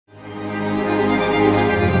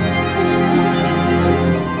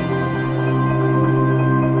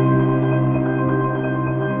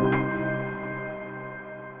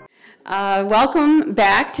Welcome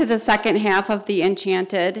back to the second half of the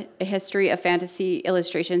Enchanted History of Fantasy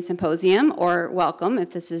Illustration Symposium, or welcome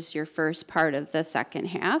if this is your first part of the second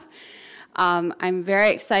half. I'm very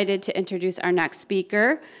excited to introduce our next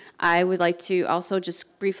speaker. I would like to also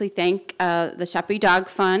just briefly thank the Sheppy Dog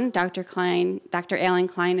Fund, Dr. Alan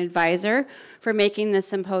Klein Advisor, for making this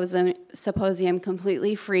symposium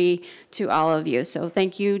completely free to all of you. So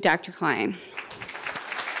thank you, Dr. Klein.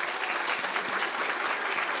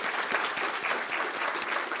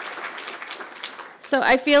 So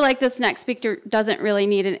I feel like this next speaker doesn't really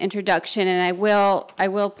need an introduction, and I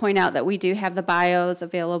will point out that we do have the bios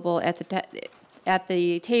available at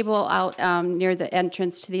the table out near the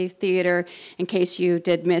entrance to the theater in case you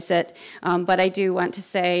did miss it. But I do want to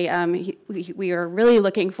say we are really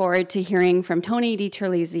looking forward to hearing from Tony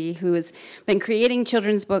DiTerlizzi, who has been creating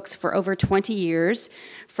children's books for over 20 years,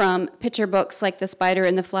 from picture books like The Spider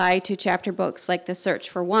and the Fly to chapter books like The Search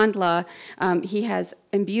for WondLa. He has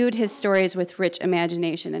imbued his stories with rich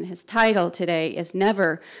imagination, and his title today is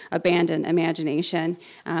Never Abandon Imagination.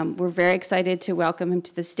 We're very excited to welcome him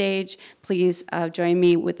to the stage. Please join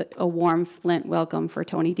me with a warm Flint welcome for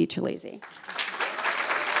Tony DiTerlizzi.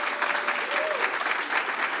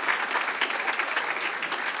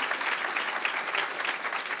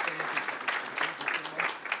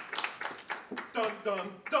 Dun, dun,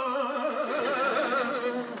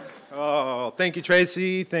 dun. Oh, thank you,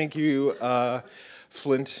 Tracy. Thank you,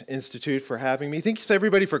 Flint Institute, for having me. Thanks to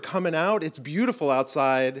everybody for coming out. It's beautiful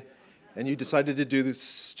outside, and you decided to do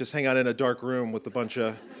this, just hang out in a dark room with a bunch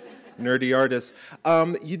of nerdy artists.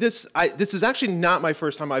 This is actually not my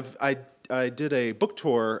first time. I did a book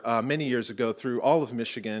tour many years ago through all of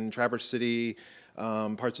Michigan, Traverse City,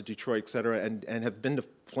 parts of Detroit, et cetera, and have been to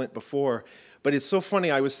Flint before. But it's so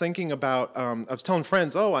funny, I was thinking about, I was telling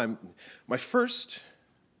friends, my first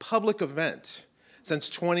public event since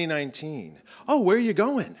 2019. Oh, where are you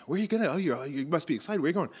going? Where are you going? Oh, you must be excited. Where are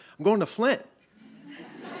you going? I'm going to Flint.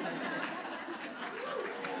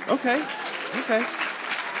 Okay.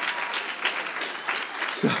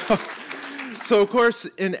 So of course,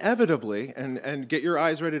 inevitably, and get your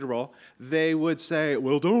eyes ready to roll, they would say,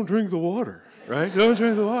 well, don't drink the water, right? Don't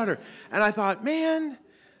drink the water. And I thought, man,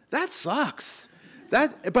 that sucks.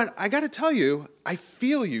 But I got to tell you, I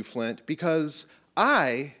feel you, Flint, because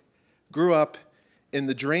I grew up in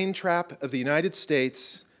the drain trap of the United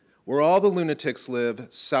States, where all the lunatics live,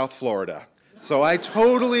 South Florida. So I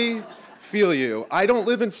totally feel you. I don't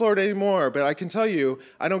live in Florida anymore, but I can tell you,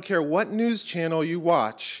 I don't care what news channel you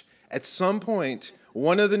watch, at some point,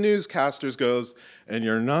 one of the newscasters goes, and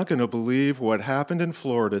you're not going to believe what happened in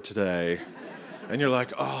Florida today. And you're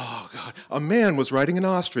like, oh, God, a man was riding an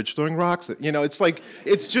ostrich throwing rocks at, it's like,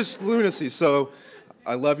 it's just lunacy. So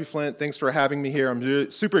I love you, Flint. Thanks for having me here. I'm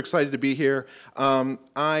super excited to be here. I'm,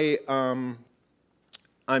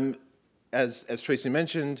 as Tracy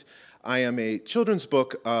mentioned, I am a children's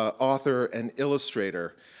book author and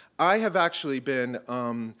illustrator. I have actually been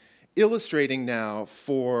illustrating now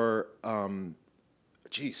for, 30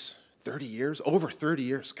 years? Over 30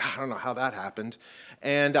 years. God, I don't know how that happened.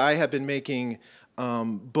 And I have been making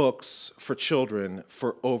books for children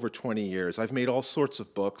for over 20 years. I've made all sorts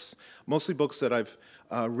of books, mostly books that I've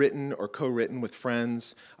written or co-written with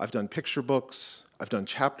friends. I've done picture books, I've done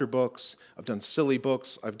chapter books, I've done silly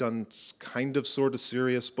books, I've done kind of sort of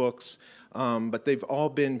serious books, but they've all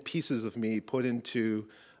been pieces of me put into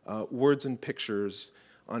words and pictures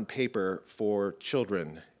on paper for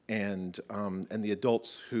children and the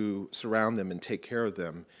adults who surround them and take care of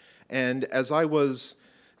them. And as I was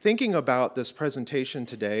thinking about this presentation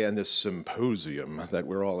today and this symposium that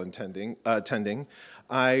we're all attending,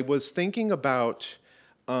 I was thinking about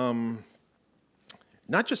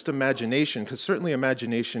not just imagination, because certainly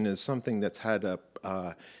imagination is something that's had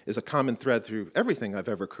is a common thread through everything I've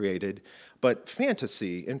ever created, but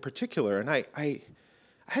fantasy in particular. And I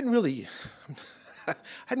hadn't really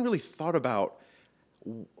thought about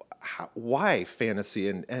why fantasy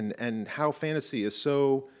and how fantasy is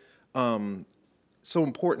so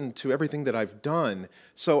important to everything that I've done.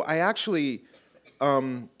 So I actually,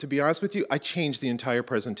 to be honest with you, I changed the entire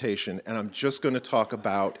presentation, and I'm just going to talk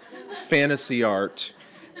about fantasy art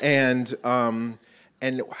and what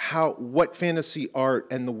fantasy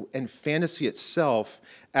art and fantasy itself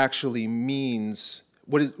actually means.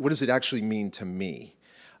 What does it actually mean to me?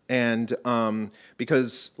 And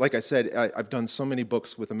because, like I said, I've done so many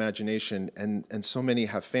books with imagination, and so many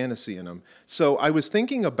have fantasy in them. So I was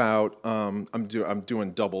thinking about, I'm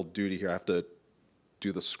doing double duty here. I have to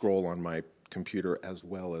do the scroll on my computer as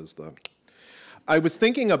well as I was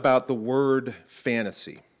thinking about the word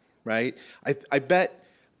fantasy, right? I bet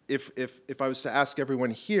if I was to ask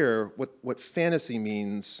everyone here what fantasy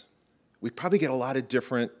means, we'd probably get a lot of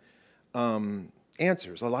different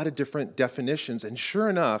answers, a lot of different definitions. And sure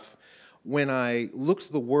enough, when I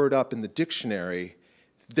looked the word up in the dictionary,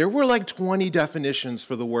 there were like 20 definitions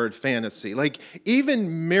for the word fantasy. Like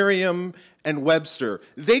even Merriam and Webster,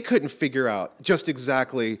 they couldn't figure out just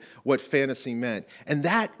exactly what fantasy meant. And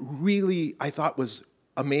that really, I thought, was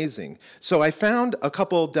amazing. So I found a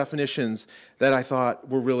couple definitions that I thought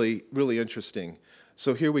were really, really interesting.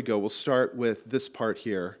 So here we go. We'll start with this part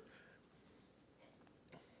here.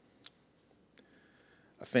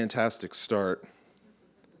 A fantastic start.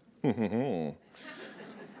 Look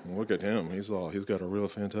at him. He's got a real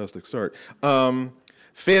fantastic start.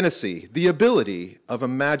 Fantasy, the ability of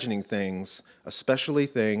imagining things, especially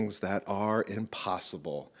things that are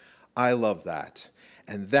impossible. I love that.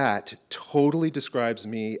 And that totally describes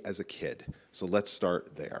me as a kid. So let's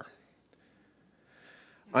start there.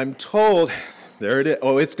 I'm told, there it is.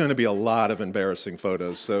 Oh, it's going to be a lot of embarrassing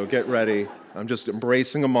photos, so get ready. I'm just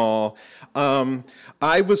embracing them all.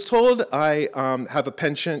 I was told I have a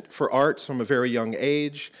penchant for arts from a very young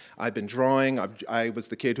age. I've been drawing. I was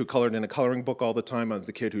the kid who colored in a coloring book all the time. I was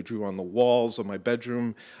the kid who drew on the walls of my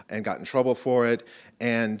bedroom and got in trouble for it.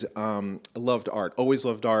 And loved art, always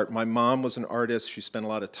loved art. My mom was an artist. She spent a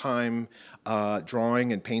lot of time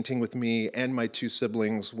drawing and painting with me and my two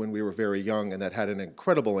siblings when we were very young, and that had an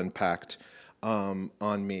incredible impact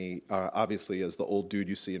on me, obviously, as the old dude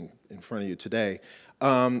you see in front of you today.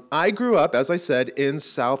 I grew up, as I said, in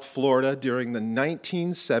South Florida during the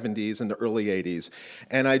 1970s and the early 80s,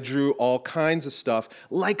 and I drew all kinds of stuff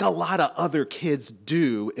like a lot of other kids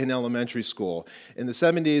do in elementary school. In the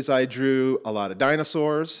 70s, I drew a lot of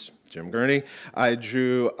dinosaurs, Jim Gurney. I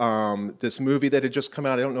drew this movie that had just come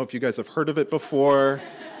out. I don't know if you guys have heard of it before.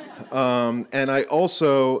 And I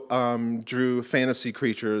also drew fantasy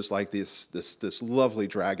creatures like this lovely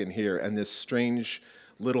dragon here and this strange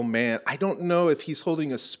little man. I don't know if he's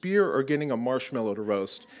holding a spear or getting a marshmallow to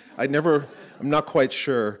roast. I'm not quite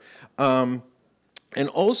sure. And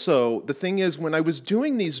also, the thing is, when I was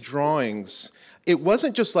doing these drawings, it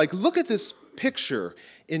wasn't just like, look at this picture.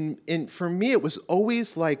 For me, it was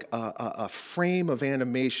always like a frame of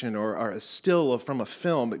animation or a still from a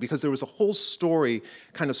film, because there was a whole story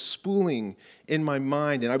kind of spooling in my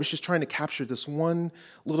mind, and I was just trying to capture this one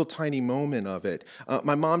little tiny moment of it.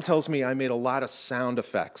 My mom tells me I made a lot of sound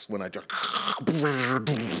effects when I did.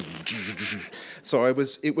 So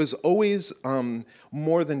it was always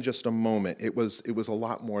more than just a moment. It was a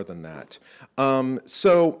lot more than that.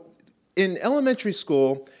 So in elementary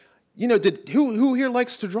school, you know, who here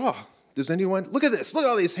likes to draw? Does anyone? Look at this. Look at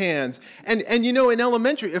all these hands. And you know, in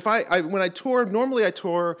elementary, when I tour, normally I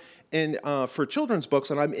tour for children's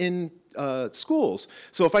books, and I'm in schools.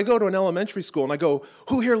 So if I go to an elementary school and I go,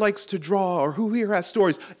 who here likes to draw, or who here has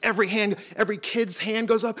stories? Every kid's hand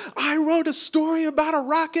goes up. I wrote a story about a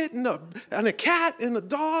rocket and a cat and a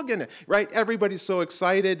dog, and right? Everybody's so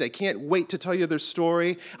excited. They can't wait to tell you their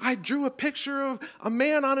story. I drew a picture of a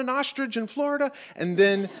man on an ostrich in Florida, and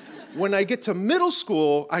then when I get to middle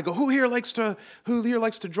school, I go, who here likes to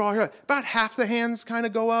draw here? About half the hands kind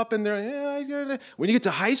of go up, and they're, yeah. When you get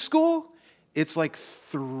to high school, it's like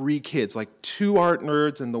 3 kids, like 2 art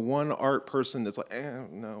nerds and the 1 art person that's like,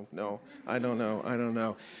 no, I don't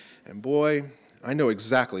know. And boy, I know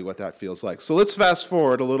exactly what that feels like. So let's fast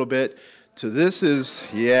forward a little bit to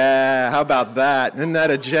how about that? Isn't that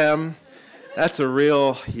a gem? That's a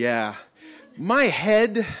real, yeah. My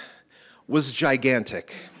head was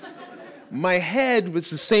gigantic. My head was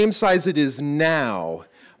the same size it is now,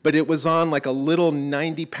 but it was on like a little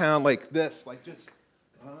 90-pound, like this, like just,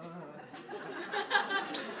 going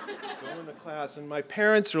to class. And my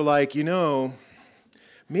parents are like, you know,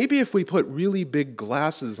 maybe if we put really big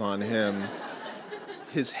glasses on him,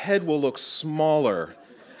 his head will look smaller.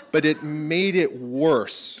 But it made it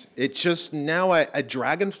worse. It just, now a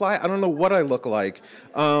dragonfly, I don't know what I look like.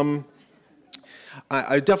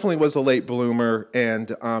 I definitely was a late bloomer,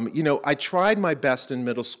 and you know, I tried my best in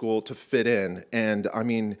middle school to fit in, and I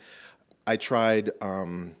mean, I tried,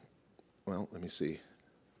 well, let me see.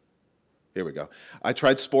 Here we go. I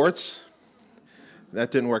tried sports.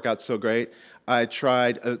 That didn't work out so great. I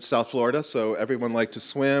tried South Florida, so everyone liked to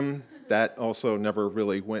swim. That also never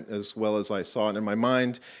really went as well as I saw it in my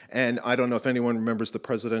mind. And I don't know if anyone remembers the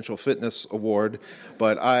Presidential Fitness Award,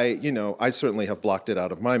 but I certainly have blocked it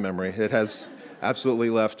out of my memory. It has absolutely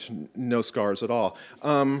left no scars at all.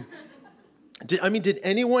 Did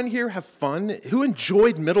anyone here have fun? Who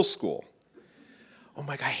enjoyed middle school? Oh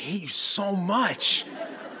my God, I hate you so much.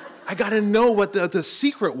 I got to know what the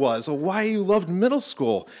secret was, or why you loved middle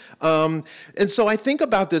school. And so I think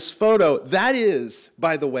about this photo. That is,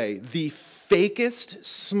 by the way, the fakest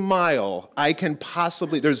smile I can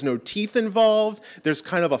possibly, there's no teeth involved, there's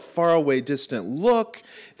kind of a faraway, distant look.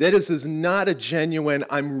 This is not a genuine,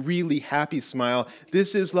 I'm really happy smile.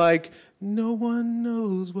 This is like, no one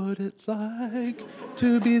knows what it's like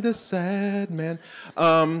to be the sad man.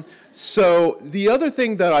 So the other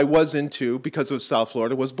thing that I was into, because of South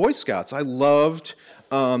Florida, was Boy Scouts. I loved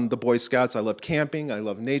the Boy Scouts. I loved camping. I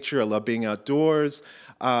loved nature. I loved being outdoors.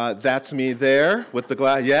 That's me there with the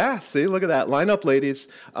glass. Yeah, see, look at that. Line up, ladies.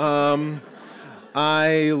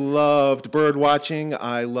 I loved bird watching.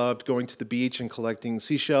 I loved going to the beach and collecting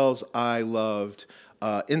seashells. I loved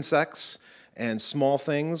insects and small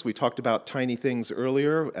things. We talked about tiny things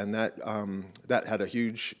earlier, and that had a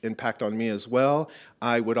huge impact on me as well.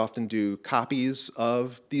 I would often do copies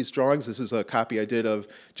of these drawings. This is a copy I did of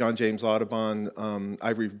John James Audubon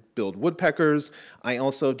ivory-billed woodpeckers. I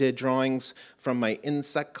also did drawings from my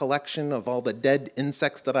insect collection of all the dead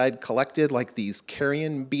insects that I'd collected, like these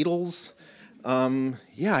carrion beetles.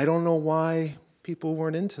 Yeah, I don't know why people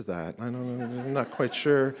weren't into that. I'm not quite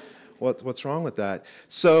sure what's wrong with that.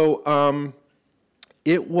 So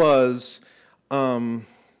it was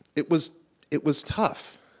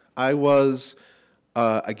tough. I was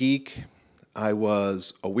a geek. I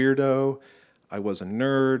was a weirdo. I was a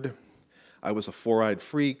nerd. I was a four-eyed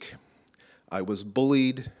freak. I was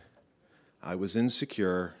bullied. I was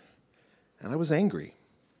insecure, and I was angry.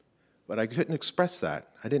 But I couldn't express that.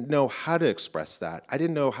 I didn't know how to express that. I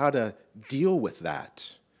didn't know how to deal with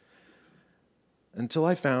that until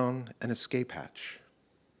I found an escape hatch.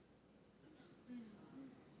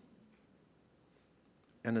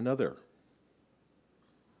 And another.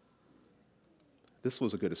 This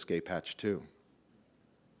was a good escape hatch too.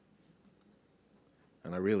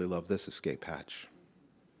 And I really love this escape hatch.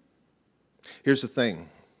 Here's the thing.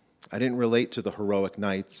 I didn't relate to the heroic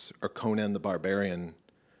knights or Conan the Barbarian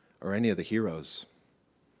or any of the heroes.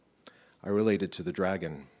 I related to the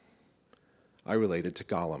dragon. I related to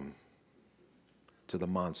Gollum, to the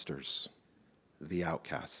monsters, the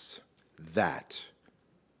outcasts. That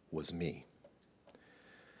was me.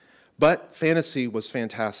 But fantasy was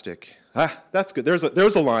fantastic. Ah, that's good. There's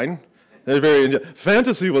a line.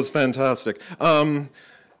 Fantasy was fantastic. No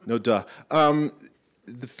duh.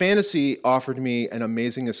 The fantasy offered me an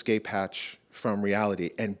amazing escape hatch from reality.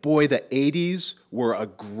 And boy, the 80s were a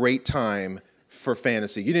great time for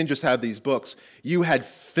fantasy. You didn't just have these books. You had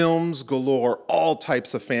films galore, all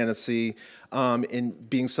types of fantasy,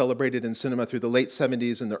 being celebrated in cinema through the late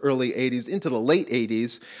 70s and the early 80s. Into the late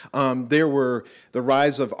 80s, there were the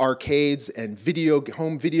rise of arcades and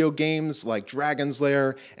home video games like Dragon's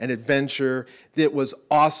Lair and Adventure. That was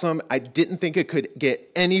awesome. I didn't think it could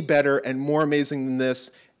get any better and more amazing than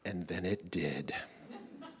this, and then it did.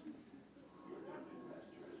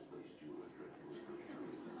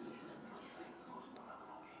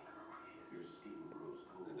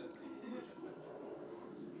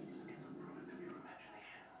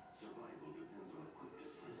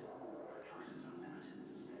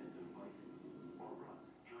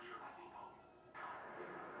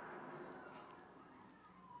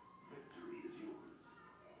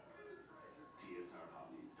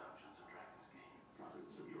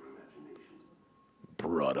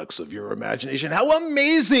 Products of your imagination. How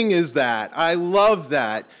amazing is that? I love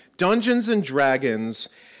that. Dungeons and Dragons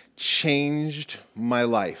changed my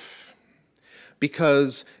life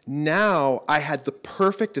because now I had the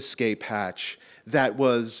perfect escape hatch that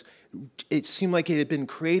was, it seemed like it had been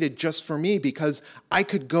created just for me because I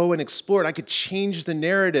could go and explore it. I could change the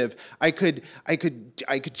narrative. I could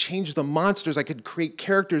change the monsters. I could create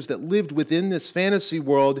characters that lived within this fantasy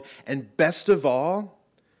world. And best of all,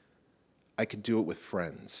 I could do it with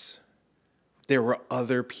friends. There were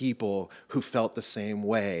other people who felt the same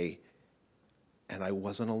way, and I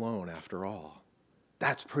wasn't alone after all.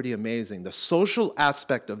 That's pretty amazing. The social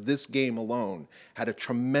aspect of this game alone had a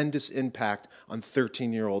tremendous impact on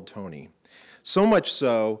 13-year-old Tony. So much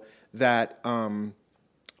so that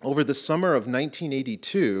over the summer of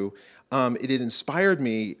 1982, it had inspired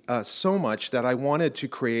me so much that I wanted to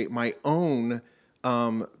create my own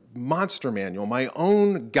monster manual, my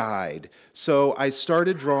own guide. So I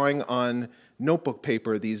started drawing on notebook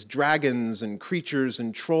paper these dragons and creatures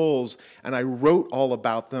and trolls, and I wrote all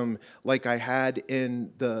about them like I had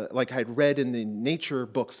read in the nature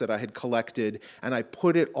books that I had collected, and I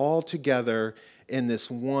put it all together in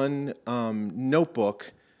this one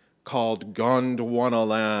notebook called Gondwana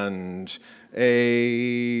Land.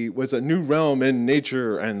 was a new realm in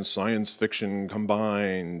nature and science fiction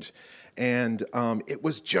combined. And it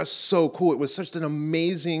was just so cool. It was such an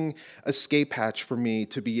amazing escape hatch for me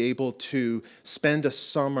to be able to spend a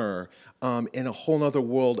summer in a whole other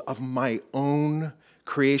world of my own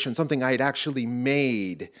creation, something I had actually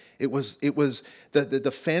made. It was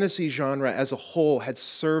the fantasy genre as a whole had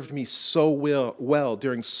served me so well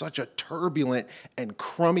during such a turbulent and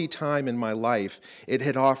crummy time in my life. It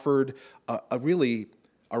had offered a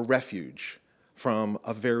refuge from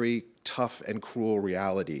a very tough and cruel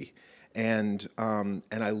reality. And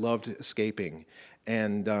I loved escaping.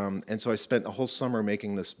 And so I spent the whole summer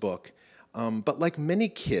making this book. But like many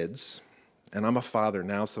kids, and I'm a father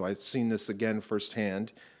now, so I've seen this again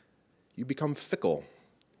firsthand, you become fickle.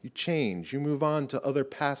 You change. You move on to other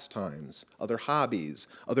pastimes, other hobbies,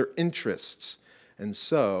 other interests. And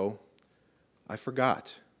so I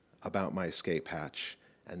forgot about my escape hatch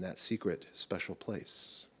and that secret special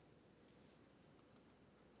place.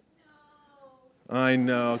 No. I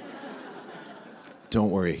know. Don't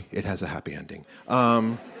worry, it has a happy ending.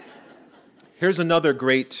 Here's another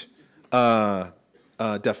great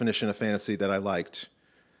definition of fantasy that I liked.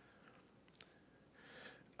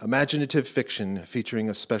 Imaginative fiction featuring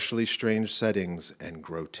especially strange settings and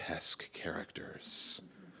grotesque characters.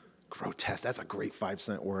 Grotesque, that's a great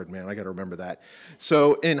 5-cent word, man. I got to remember that.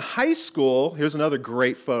 So in high school, here's another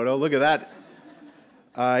great photo. Look at that.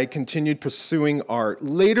 I continued pursuing art.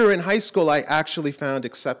 Later in high school, I actually found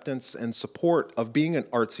acceptance and support of being an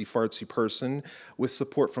artsy-fartsy person with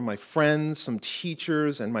support from my friends, some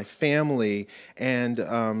teachers, and my family. And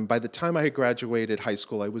by the time I had graduated high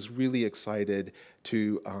school, I was really excited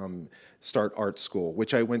to start art school,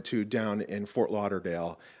 which I went to down in Fort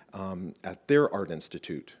Lauderdale at their art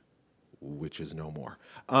institute, which is no more.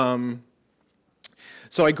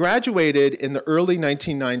 So I graduated in the early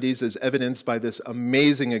 1990s as evidenced by this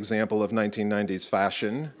amazing example of 1990s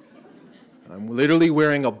fashion. I'm literally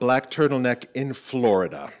wearing a black turtleneck in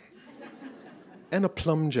Florida. And a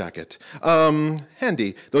plum jacket.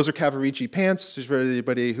 Handy. Those are Cavaricci pants. For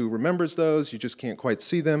anybody who remembers those, you just can't quite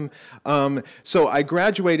see them. So I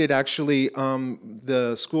graduated actually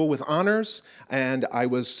the school with honors, and I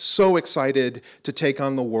was so excited to take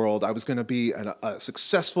on the world. I was going to be a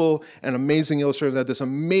successful and amazing illustrator that had this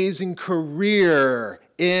amazing career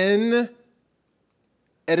in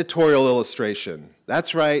editorial illustration.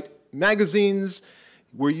 That's right. Magazines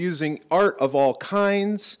were using art of all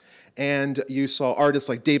kinds. And you saw artists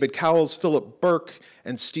like David Cowles, Philip Burke,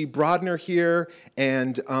 and Steve Brodner here.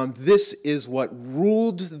 And this is what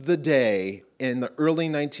ruled the day in the early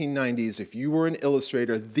 1990s. If you were an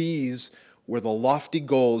illustrator, these were the lofty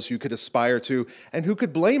goals you could aspire to. And who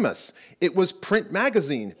could blame us? It was print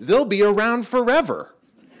magazine. They'll be around forever,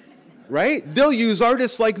 right? They'll use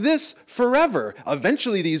artists like this forever.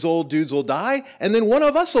 Eventually, these old dudes will die, and then one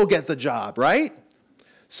of us will get the job, right?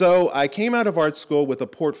 So I came out of art school with a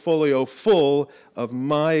portfolio full of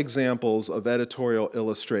my examples of editorial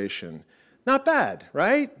illustration. Not bad,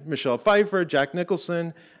 right? Michelle Pfeiffer, Jack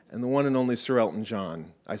Nicholson, and the one and only Sir Elton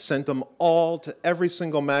John. I sent them all to every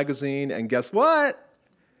single magazine, and guess what?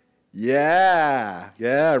 Yeah,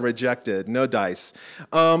 rejected, no dice.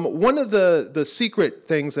 One of the secret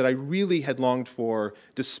things that I really had longed for,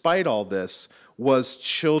 despite all this, was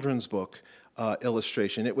children's book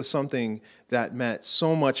illustration. It was something that meant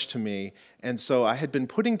so much to me, and so I had been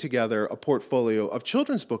putting together a portfolio of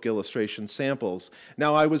children's book illustration samples.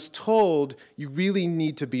 Now, I was told you really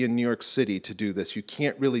need to be in New York City to do this. You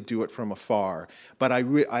can't really do it from afar. But I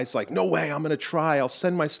was like, no way, I'm going to try. I'll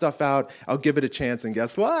send my stuff out. I'll give it a chance, and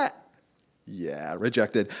guess what? Yeah,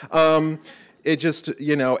 rejected. It just,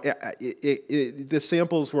 you know, the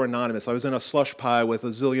samples were anonymous. I was in a slush pile with a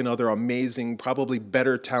zillion other amazing, probably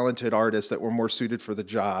better talented artists that were more suited for the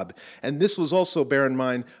job. And this was also, bear in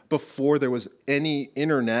mind, before there was any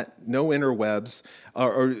internet, no interwebs,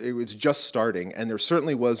 or it was just starting. And there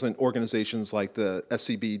certainly wasn't organizations like the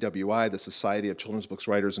SCBWI, the Society of Children's Books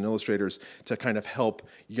Writers and Illustrators, to kind of help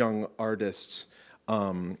young artists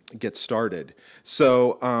get started.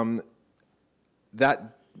 So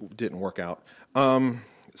that didn't work out.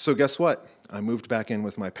 So guess what? I moved back in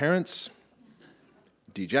with my parents,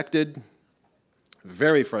 dejected,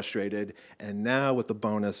 very frustrated, and now with the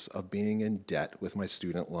bonus of being in debt with my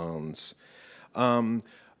student loans. Meeting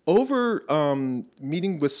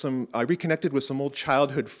with I reconnected with some old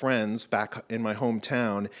childhood friends back in my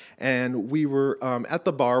hometown, and we were at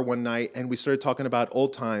the bar one night, and we started talking about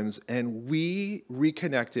old times, and we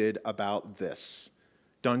reconnected about this.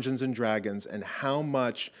 Dungeons and Dragons and how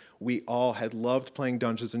much we all had loved playing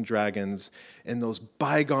Dungeons and Dragons in those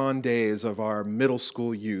bygone days of our middle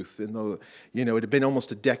school youth. It had been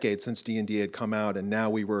almost a decade since D&D had come out, and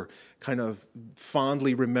now we were kind of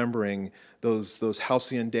fondly remembering those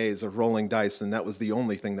halcyon days of rolling dice, and that was the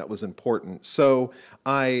only thing that was important. So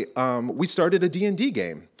we started a D&D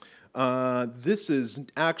game. This is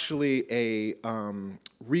actually a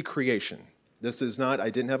recreation. This is not,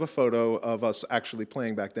 I didn't have a photo of us actually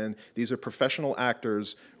playing back then. These are professional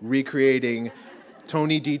actors recreating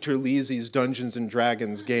Tony DiTerlizzi's Dungeons and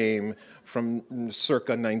Dragons game from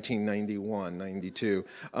circa 1991, 92.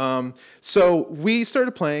 So we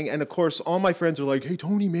started playing, and of course, all my friends are like, hey,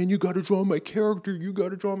 Tony, man, you got to draw my character. You got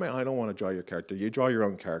to draw my... I don't want to draw your character. You draw your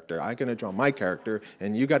own character. I'm going to draw my character,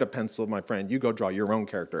 and you got a pencil, my friend. You go draw your own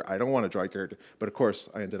character. I don't want to draw your character. But of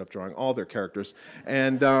course, I ended up drawing all their characters.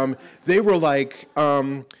 And they were like,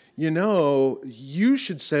 you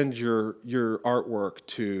should send your artwork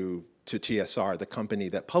to TSR, the company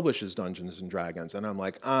that publishes Dungeons and Dragons, and I'm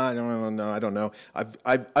like, I don't know. I'm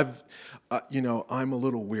a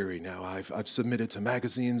little weary now. I've submitted to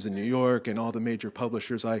magazines in New York and all the major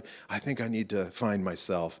publishers. I think I need to find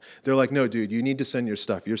myself. They're like, no, dude, you need to send your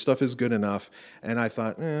stuff. Your stuff is good enough. And I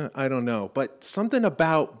thought, I don't know. But something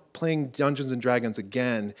about playing Dungeons and Dragons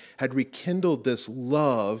again had rekindled this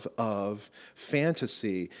love of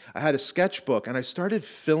fantasy. I had a sketchbook, and I started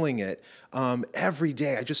filling it every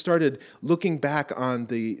day. I just started looking back on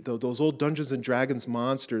those old Dungeons and Dragons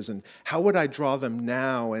monsters, and how would I draw them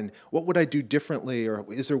now, and what would I do differently, or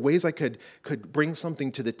is there ways I could bring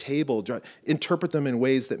something to the table, interpret them in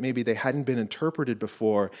ways that maybe they hadn't been interpreted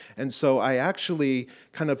before. And so I actually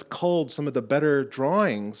kind of culled some of the better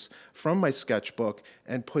drawings from my sketchbook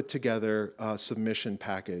and put together a submission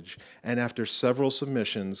package. And after several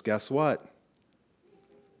submissions, guess what?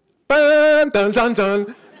 Dun, dun, dun,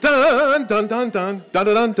 dun. Dun, dun, dun, dun, dun,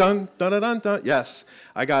 dun, dun, dun, dun, dun. Yes,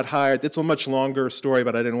 I got hired. It's a much longer story,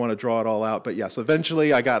 but I didn't want to draw it all out. But yes,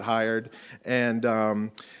 eventually I got hired. And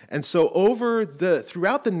so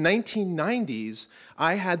throughout the 1990s,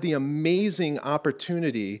 I had the amazing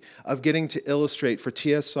opportunity of getting to illustrate for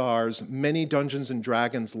TSR's many Dungeons and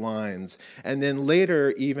Dragons lines, and then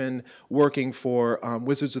later even working for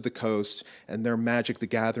Wizards of the Coast and their Magic the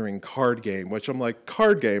Gathering card game, which I'm like,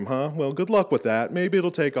 card game, huh? Well, good luck with that. Maybe it'll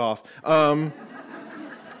take off.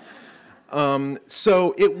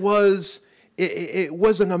 So it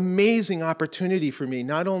was an amazing opportunity for me.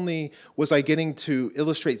 Not only was I getting to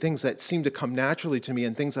illustrate things that seemed to come naturally to me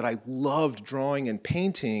and things that I loved drawing and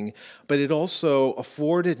painting, but it also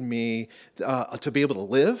afforded me to be able to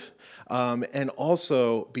live and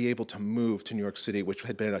also be able to move to New York City, which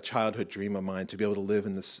had been a childhood dream of mine, to be able to live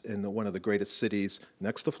in one of the greatest cities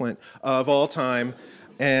next to Flint of all time.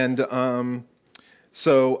 And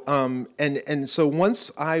so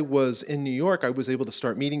once I was in New York, I was able to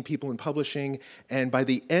start meeting people in publishing, and by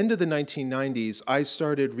the end of the 1990s, I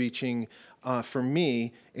started reaching, for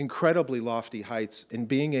me, incredibly lofty heights in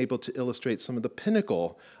being able to illustrate some of the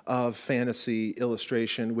pinnacle of fantasy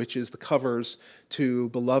illustration, which is the covers to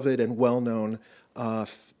beloved and well-known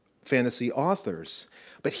fantasy authors.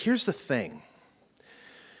 But here's the thing.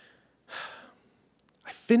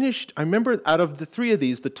 I remember out of the three of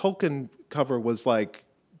these, the Tolkien cover was like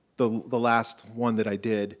the last one that I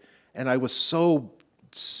did, and I was so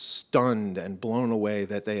stunned and blown away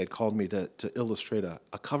that they had called me to illustrate a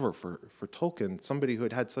cover for Tolkien, somebody who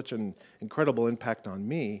had had such an incredible impact on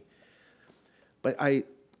me. But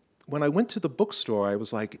when I went to the bookstore, I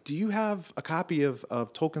was like, do you have a copy of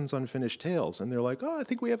Tolkien's Unfinished Tales? And they're like, oh, I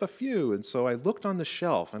think we have a few. And so I looked on the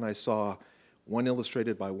shelf, and I saw one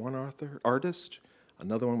illustrated by one artist,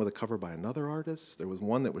 another one with a cover by another artist. There was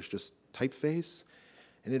one that was just typeface.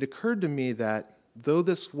 And it occurred to me that though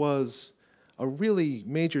this was a really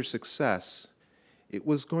major success, it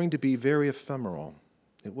was going to be very ephemeral.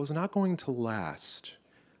 It was not going to last.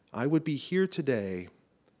 I would be here today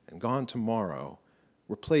and gone tomorrow,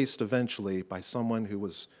 replaced eventually by someone who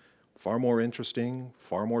was far more interesting,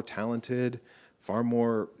 far more talented, far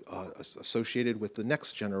more associated with the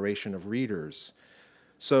next generation of readers.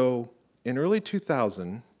 So in early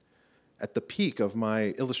 2000, at the peak of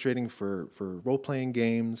my illustrating for role-playing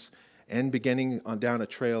games and beginning on down a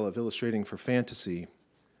trail of illustrating for fantasy,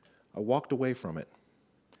 I walked away from it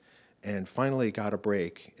and finally got a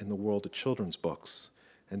break in the world of children's books.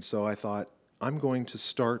 And so I thought, I'm going to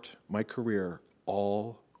start my career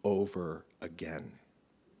all over again.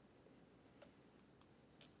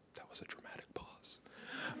 That was a dramatic pause.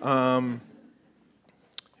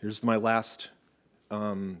 Here's my last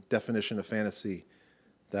definition of fantasy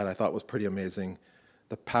that I thought was pretty amazing.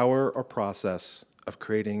 The power or process of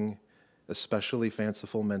creating especially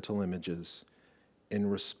fanciful mental images in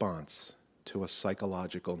response to a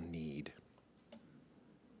psychological need.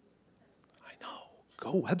 I know.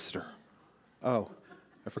 Go Webster. Oh,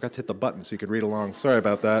 I forgot to hit the button so you could read along. Sorry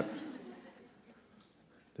about that.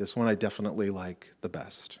 This one I definitely like the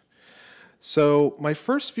best. So my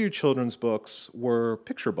first few children's books were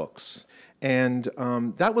picture books. And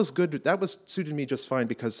that was good. That suited me just fine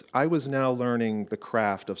because I was now learning the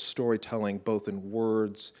craft of storytelling both in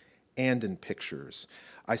words and in pictures.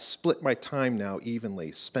 I split my time now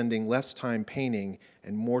evenly, spending less time painting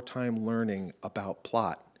and more time learning about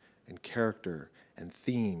plot and character and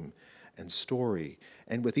theme and story.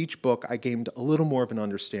 And with each book, I gained a little more of an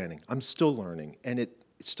understanding. I'm still learning, and it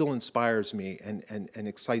still inspires me and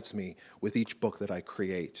excites me with each book that I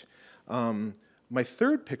create. My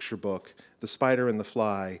third picture book, The Spider and the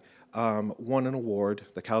Fly, won an award,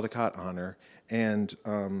 the Caldecott Honor, and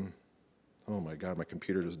oh my God, my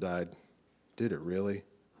computer just died. Did it really?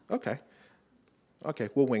 Okay. Okay,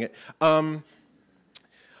 we'll wing it. Won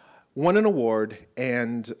an award,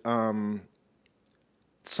 and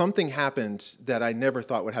something happened that I never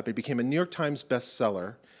thought would happen. It became a New York Times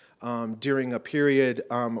bestseller during a period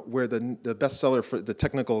where the bestseller, for the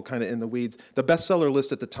technical kind of in the weeds, the bestseller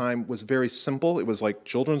list at the time was very simple. It was like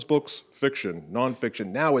children's books, fiction, nonfiction.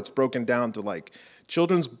 Now it's broken down to like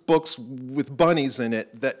children's books with bunnies in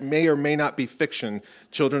it that may or may not be fiction,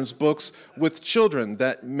 children's books with children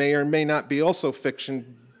that may or may not be also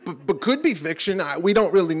fiction, but could be fiction. We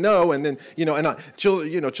don't really know. And then,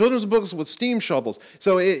 children's books with steam shovels.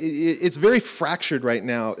 So it's very fractured right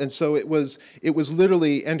now. And so it was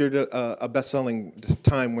literally entered a best-selling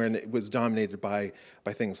time when it was dominated by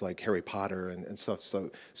things like Harry Potter and stuff. So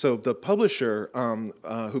the publisher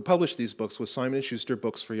who published these books was Simon & Schuster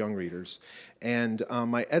Books for Young Readers. And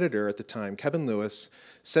my editor at the time, Kevin Lewis,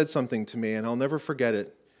 said something to me, and I'll never forget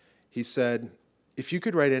it. He said, "If you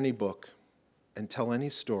could write any book and tell any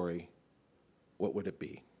story, what would it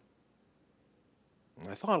be?" And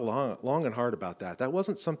I thought long and hard about that. That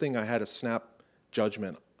wasn't something I had a snap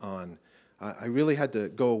judgment on. I really had to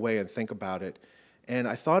go away and think about it. And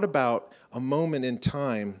I thought about a moment in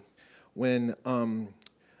time when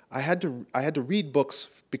I had to read books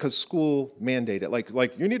because school mandated,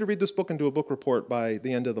 like you need to read this book and do a book report by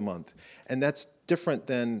the end of the month. And that's different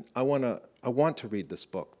than I want to read this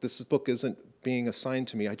book. This book isn't being assigned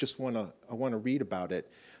to me. I just want to read about it.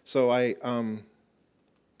 So did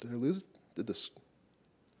I lose? Did the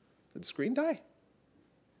screen die?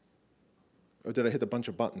 Or did I hit a bunch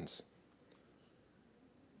of buttons?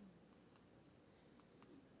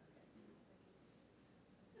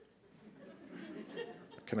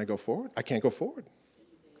 Can I go forward? I can't go forward.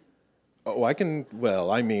 Oh, I can.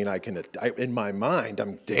 Well, I mean, I can. In my mind,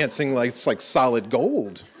 I'm dancing like it's like solid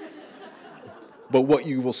gold. But what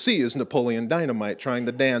you will see is Napoleon Dynamite trying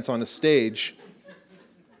to dance on a stage.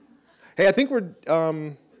 Hey, I think we're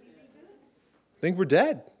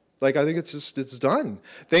dead. Like, I think it's done.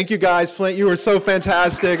 Thank you guys, Flint. You were so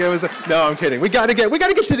fantastic. It was no, I'm kidding. We gotta get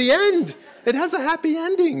to the end. It has a happy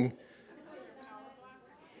ending.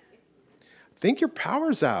 I think your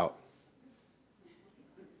power's out.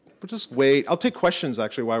 We'll just wait. I'll take questions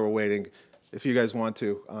actually while we're waiting, if you guys want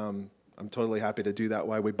to. I'm totally happy to do that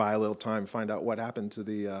while we buy a little time, find out what happened to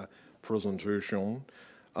the presentation.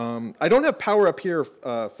 I don't have power up here,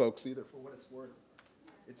 folks, either, for what it's worth.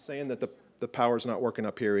 It's saying that the power's not working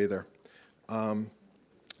up here either.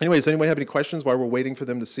 Anyways, anybody have any questions while we're waiting for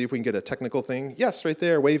them to see if we can get a technical thing? Yes, right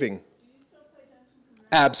there, waving. Do you still play Dungeons and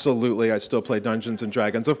Dragons? Absolutely, I still play Dungeons and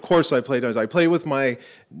Dragons. Of course I play Dungeons. I play with my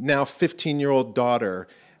now 15-year-old daughter,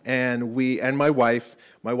 and my wife.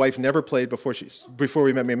 My wife never played before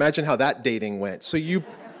we met me. Imagine how that dating went. So you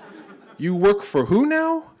work for who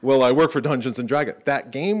now? Well, I work for Dungeons and Dragons.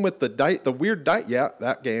 That game with the weird die? Yeah,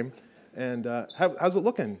 that game. And how's it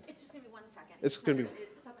looking? It's just going to be 1 second. It's going to be...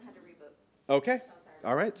 Something had to reboot. Okay.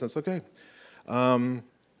 All right, that's okay.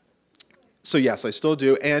 So yes, I still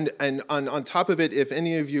do. And on top of it, if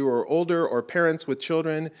any of you are older or parents with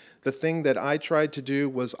children, the thing that I tried to do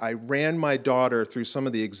was I ran my daughter through some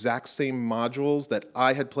of the exact same modules that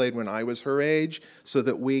I had played when I was her age so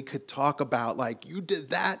that we could talk about, like, you did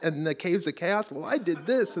that in the Caves of Chaos? Well, I did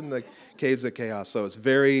this in the Caves of Chaos. So it's a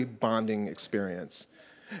very bonding experience.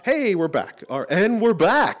 Hey, we're back. And we're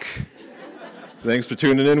back. Thanks for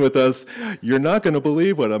tuning in with us. You're not going to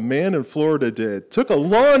believe what a man in Florida did. Took a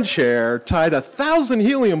lawn chair, tied 1,000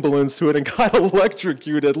 helium balloons to it, and got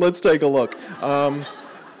electrocuted. Let's take a look.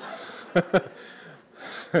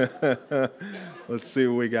 Let's see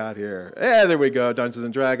what we got here. Yeah, there we go. Dungeons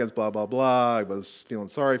and Dragons, blah, blah, blah. I was feeling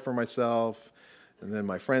sorry for myself. And then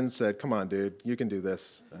my friend said, come on, dude, you can do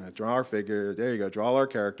this. Draw our figure. There you go. Draw all our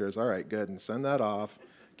characters. All right, good. And send that off.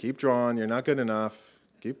 Keep drawing. You're not good enough.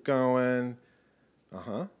 Keep going.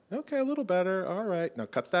 Uh-huh. Okay, a little better. All right. Now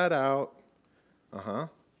cut that out. Uh-huh.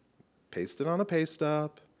 Paste it on a paste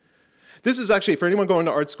up. This is actually, for anyone going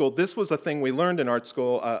to art school, this was a thing we learned in art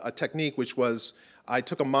school, a technique which was, I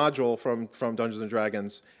took a module from Dungeons &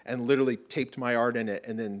 Dragons and literally taped my art in it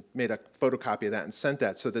and then made a photocopy of that and sent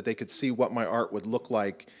that so that they could see what my art would look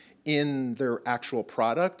like in their actual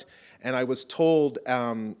product. And I was told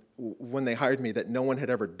when they hired me that no one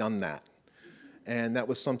had ever done that. And that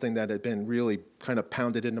was something that had been really kind of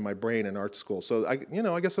pounded into my brain in art school. So, I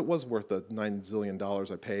guess it was worth the $9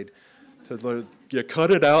 zillion I paid. You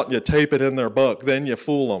cut it out and you tape it in their book, then you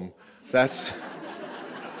fool them. That's...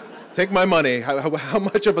 Take my money. How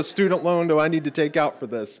much of a student loan do I need to take out for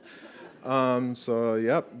this? So,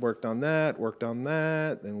 yep, worked on that.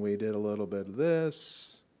 Then we did a little bit of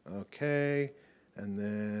this. Okay. And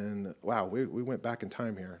then, wow, we went back in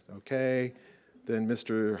time here. Okay. Then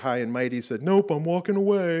Mr. High and Mighty said, nope, I'm walking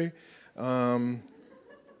away.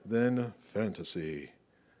 Then fantasy.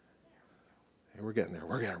 Hey, we're getting there.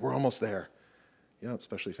 We're almost there. Yep,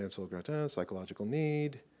 especially fanciful, grotesque, psychological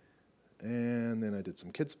need. And then I did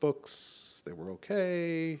some kids' books. They were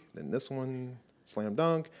okay. Then this one, slam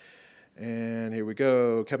dunk. And here we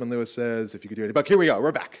go. Kevin Lewis says, if you could do any book. Here we go.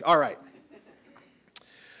 We're back. All right.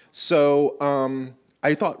 So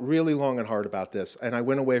I thought really long and hard about this. And I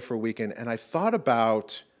went away for a weekend. And I thought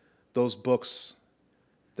about those books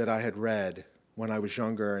that I had read when I was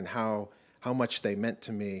younger and how much they meant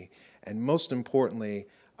to me. And most importantly,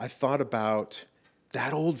 I thought about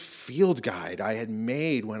that old field guide I had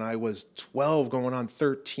made when I was 12 going on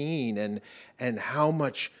 13 and how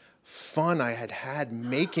much fun I had had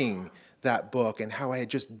making that book and how I had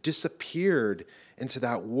just disappeared into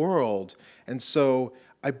that world. And so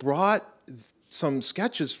I brought some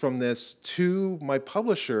sketches from this to my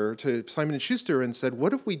publisher, to Simon & Schuster, and said,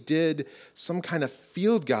 what if we did some kind of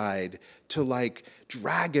field guide to like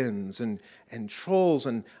dragons and trolls?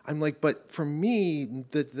 And I'm like, but for me,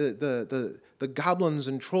 the goblins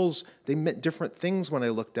and trolls, they meant different things when I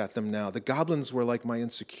looked at them now. The goblins were like my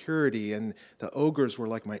insecurity, and the ogres were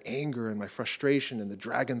like my anger and my frustration, and the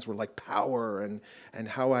dragons were like power, and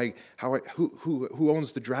who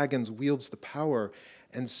owns the dragons wields the power.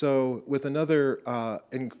 And so with another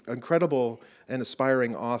incredible and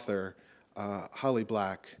aspiring author, Holly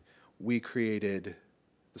Black, we created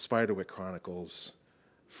the Spiderwick Chronicles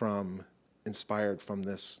inspired from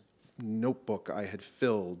this notebook I had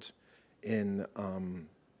filled in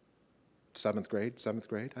seventh grade,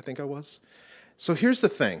 I think I was. So here's the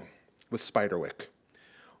thing with Spiderwick,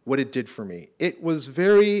 what it did for me. It was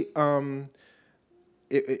very...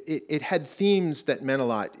 It had themes that meant a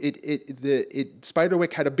lot.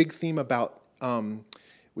 Spiderwick had a big theme about,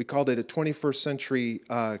 we called it a 21st century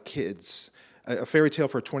kids, a fairy tale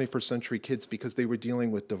for 21st century kids, because they were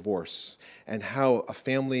dealing with divorce and how a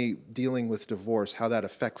family dealing with divorce, how that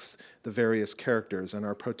affects the various characters. And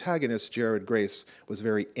our protagonist, Jared Grace, was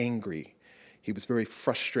very angry. He was very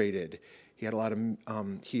frustrated. He had a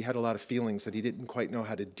lot of feelings that he didn't quite know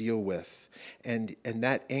how to deal with, and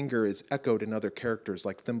that anger is echoed in other characters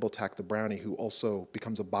like Thimbletack the Brownie, who also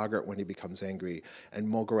becomes a boggart when he becomes angry, and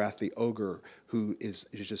Mulgarath the Ogre, who is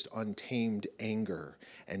just untamed anger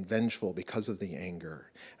and vengeful because of the anger.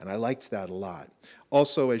 And I liked that a lot.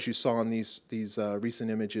 Also, as you saw in these recent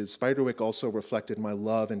images, Spiderwick also reflected my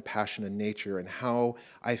love and passion in nature and how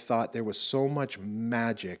I thought there was so much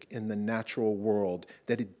magic in the natural world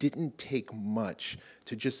that it didn't take much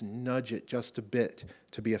to just nudge it just a bit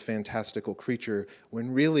to be a fantastical creature, when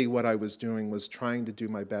really what I was doing was trying to do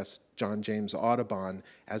my best John James Audubon,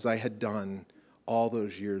 as I had done all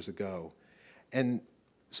those years ago. And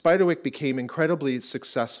Spiderwick became incredibly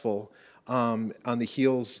successful on the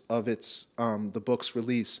heels of the book's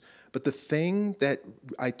release. But the thing that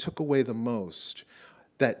I took away the most,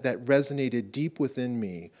 that resonated deep within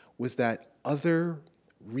me, was that other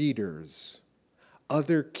readers,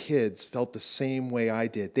 other kids felt the same way I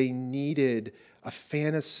did. They needed a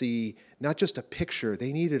fantasy, not just a picture.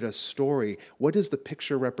 They needed a story. What does the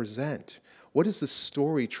picture represent? What is the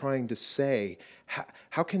story trying to say?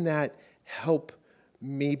 How can that help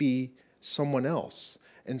maybe someone else?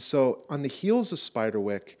 And so on the heels of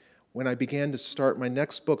Spiderwick, when I began to start my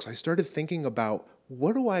next books, I started thinking about,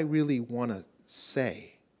 what do I really want to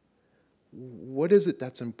say? What is it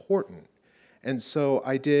that's important? And so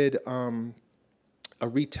I did a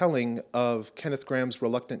retelling of Kenneth Graham's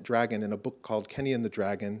Reluctant Dragon in a book called Kenny and the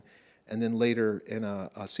Dragon, and then later in a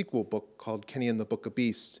sequel book called Kenny and the Book of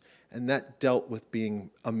Beasts. And that dealt with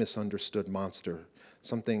being a misunderstood monster.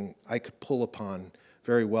 something I could pull upon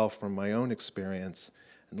very well from my own experience.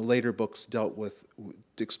 And the later books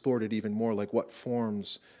explored it even more, like what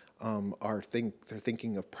forms they're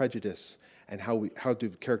thinking of prejudice, and how do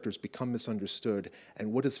characters become misunderstood,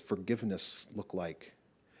 and what does forgiveness look like?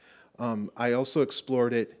 I also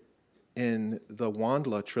explored it in the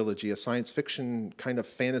WondLa trilogy, a science fiction kind of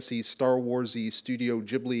fantasy, Star Wars-y, Studio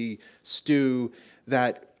Ghibli stew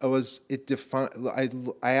that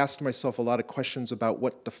I asked myself a lot of questions about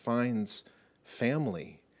what defines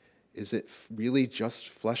family. Is it really just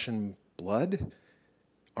flesh and blood?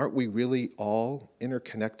 Aren't we really all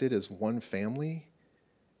interconnected as one family?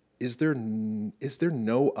 Is there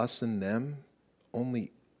no us and them,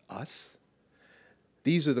 only us?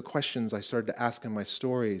 These are the questions I started to ask in my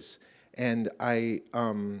stories, and I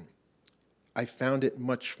found it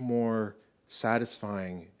much more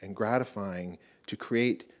satisfying and gratifying to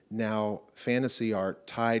create now fantasy art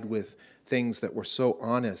tied with things that were so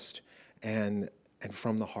honest and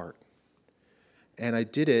from the heart. And I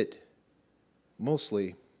did it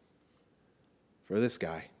mostly for this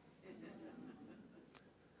guy,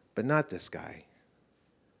 but not this guy.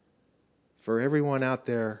 For everyone out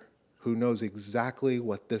there who knows exactly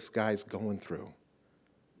what this guy's going through.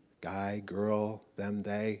 Guy, girl, them,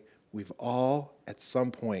 they, we've all at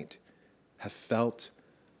some point have felt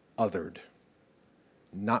othered,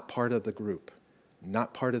 not part of the group,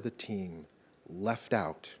 not part of the team, left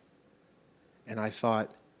out. And I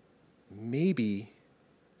thought, maybe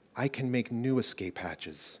I can make new escape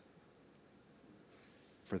hatches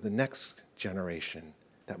for the next generation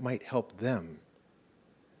that might help them.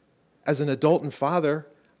 As an adult and father,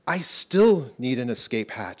 I still need an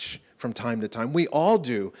escape hatch from time to time. We all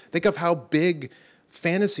do. Think of how big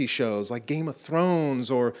fantasy shows like Game of Thrones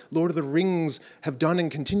or Lord of the Rings have done and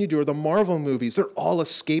continue to, or the Marvel movies. They're all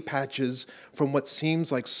escape hatches from what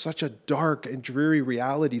seems like such a dark and dreary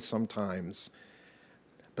reality sometimes.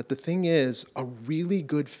 But the thing is, a really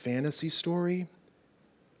good fantasy story,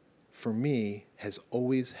 for me, has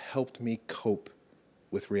always helped me cope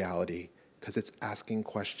with reality because it's asking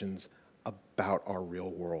questions about our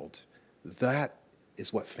real world. That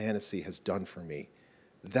is what fantasy has done for me.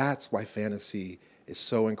 That's why fantasy is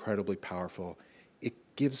so incredibly powerful. It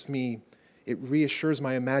reassures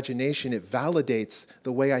my imagination, it validates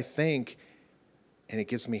the way I think, and it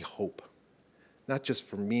gives me hope. Not just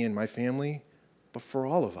for me and my family, but for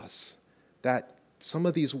all of us. That some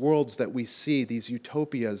of these worlds that we see, these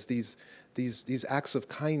utopias, these acts of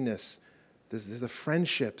kindness, the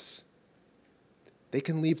friendships, they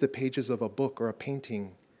can leave the pages of a book or a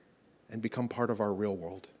painting and become part of our real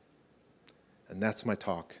world. And that's my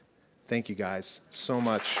talk. Thank you guys so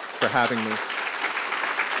much for having me.